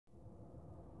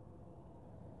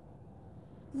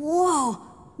Whoa,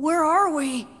 where are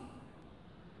we?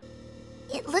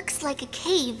 It looks like a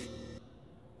cave.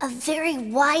 A very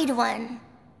wide one.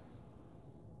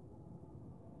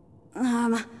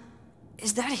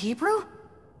 Is that Hebrew?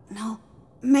 No,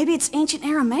 maybe it's ancient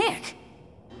Aramaic.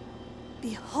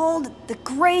 Behold the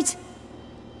great...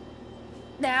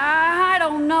 I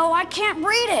don't know, I can't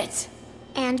read it!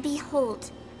 And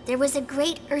behold, there was a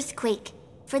great earthquake,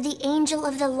 for the angel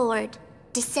of the Lord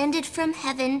descended from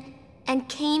heaven and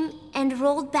came and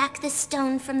rolled back the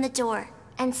stone from the door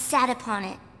and sat upon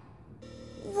it.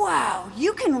 Wow,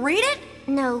 you can read it?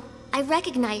 No, I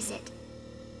recognize it.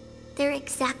 They're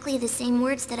exactly the same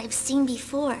words that I've seen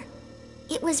before.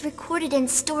 It was recorded and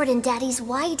stored in Daddy's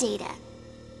Y data.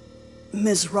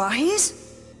 Mizrahi's?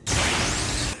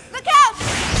 Look out!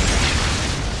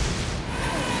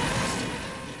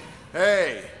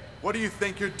 Hey, what do you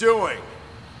think you're doing?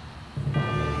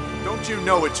 Don't you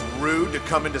know it's rude to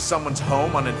come into someone's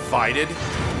home uninvited?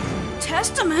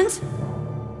 Testament?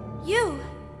 You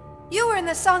were in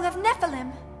the Song of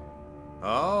Nephilim.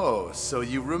 Oh, so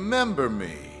you remember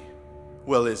me.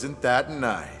 Well, isn't that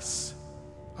nice?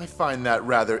 I find that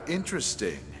rather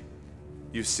interesting.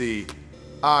 You see,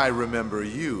 I remember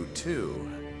you too.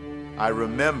 I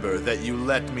remember that you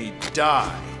let me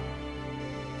die.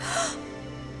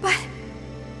 But...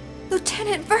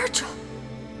 Lieutenant Virgil...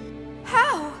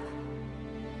 How?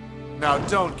 Now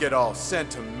don't get all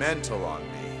sentimental on me.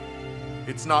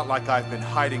 It's not like I've been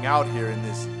hiding out here in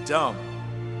this dump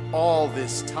all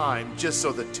this time just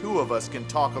so the two of us can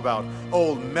talk about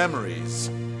old memories.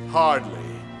 Hardly.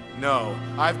 No,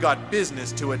 I've got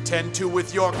business to attend to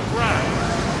with your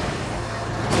crown.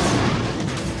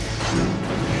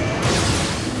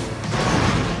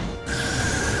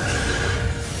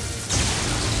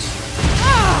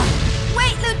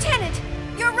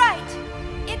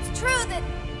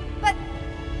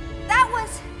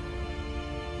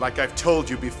 Like I've told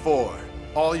you before,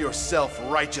 all your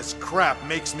self-righteous crap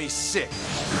makes me sick.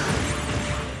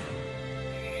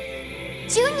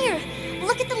 Junior,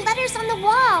 look at the letters on the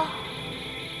wall.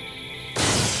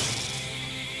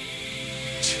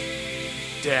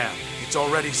 Damn, it's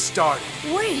already started.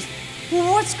 Wait,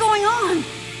 what's going on?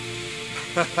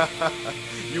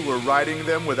 You were writing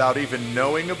them without even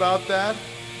knowing about that?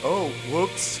 Oh,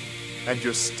 whoops. And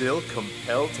you're still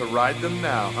compelled to write them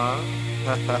now, huh?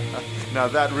 Now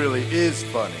that really is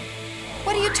funny.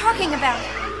 What are you talking about?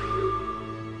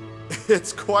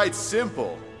 It's quite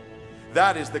simple.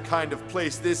 That is the kind of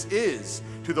place this is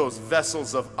to those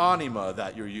vessels of anima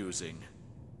that you're using.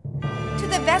 To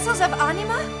the vessels of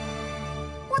anima?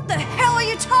 What the hell are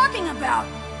you talking about?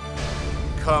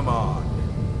 Come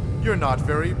on. You're not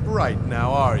very bright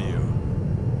now, are you?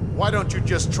 Why don't you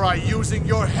just try using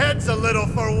your heads a little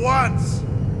for once?